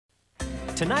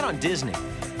tonight on Disney.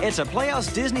 It's a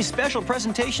Playhouse Disney special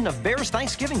presentation of Bear's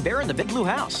Thanksgiving Bear in the Big Blue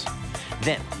House.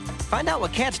 Then, find out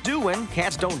what cats do when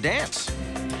cats don't dance.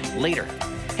 Later,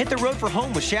 hit the road for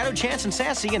home with Shadow, Chance, and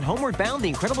Sassy and Homeward Bound: The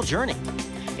Incredible Journey.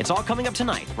 It's all coming up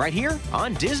tonight, right here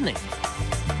on Disney.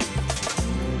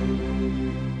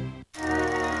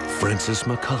 Frances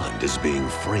McCullend is being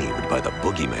framed by the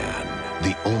boogeyman.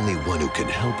 The only one who can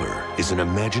help her is an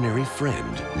imaginary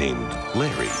friend named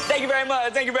Larry. Thank you very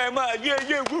much. Thank you very much. Yeah,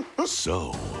 yeah.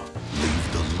 So,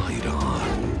 leave the light on.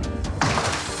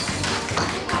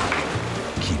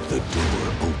 Keep the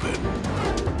door open.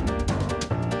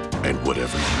 And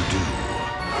whatever you do,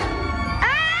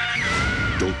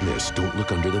 don't miss Don't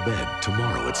Look Under the Bed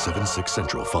tomorrow at 7/6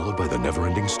 Central, followed by The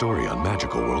Never-Ending Story on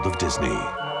Magical World of Disney.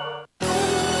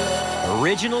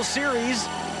 Original series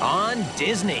on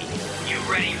Disney. You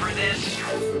ready for this?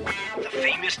 The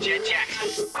famous Jet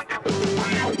Jackson.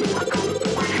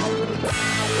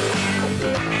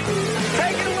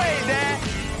 Take it away, Dad.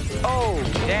 Oh,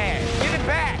 Dad, give it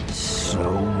back. So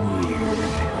weird.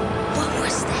 What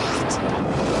was that?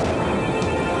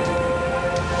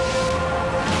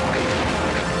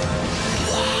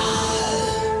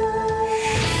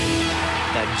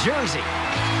 The Jersey.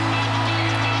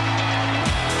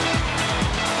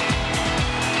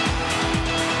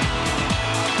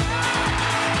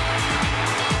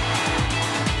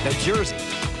 The Jersey.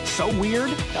 So weird,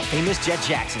 the famous Jet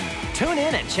Jackson. Tune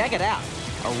in and check it out.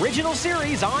 Original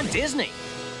series on Disney.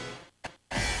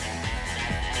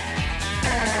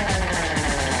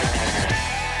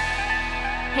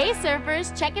 Hey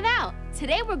surfers, check it out.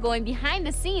 Today we're going behind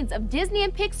the scenes of Disney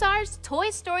and Pixar's Toy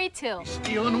Story 2.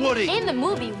 Stealing Woody. In the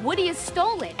movie, Woody is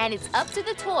stolen, and it's up to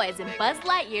the toys and Buzz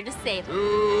Lightyear to save him.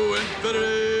 To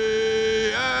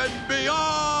infinity and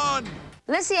beyond!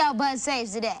 Let's see how Buzz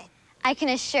saves the day. I can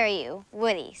assure you,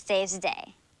 Woody saves the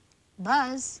day.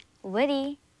 Buzz.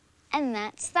 Woody, and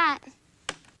that's that.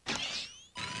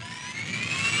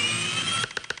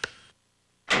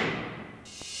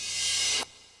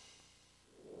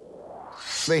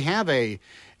 They have a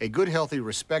good, healthy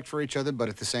respect for each other, but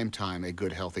at the same time, a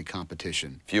good, healthy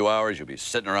competition. Few hours, you'll be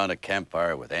sitting around a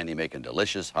campfire with Andy making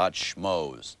delicious hot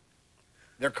schmoes.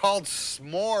 They're called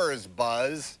s'mores,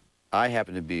 Buzz. I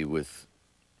happen to be with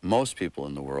most people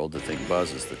in the world that think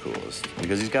Buzz is the coolest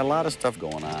because he's got a lot of stuff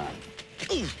going on.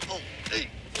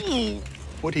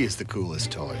 Woody is the coolest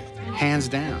toy, hands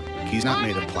down. He's not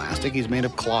made of plastic, he's made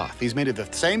of cloth. He's made of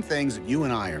the same things that you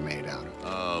and I are made out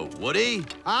of. Woody?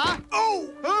 Huh?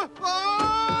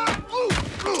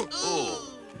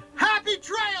 Happy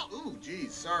trail! Ooh,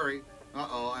 geez, sorry.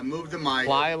 Uh-oh, I moved the mic.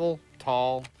 Pliable,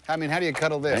 tall. I mean, how do you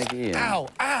cuddle this? Thank you. Ow,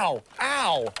 ow,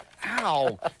 ow,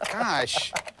 ow.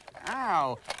 Gosh.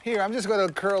 Ow. Here, I'm just going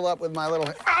to curl up with my little...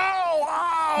 Ow,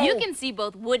 ow! You can see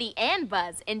both Woody and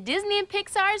Buzz in Disney and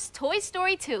Pixar's Toy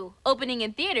Story 2, opening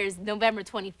in theaters November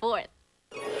 24th.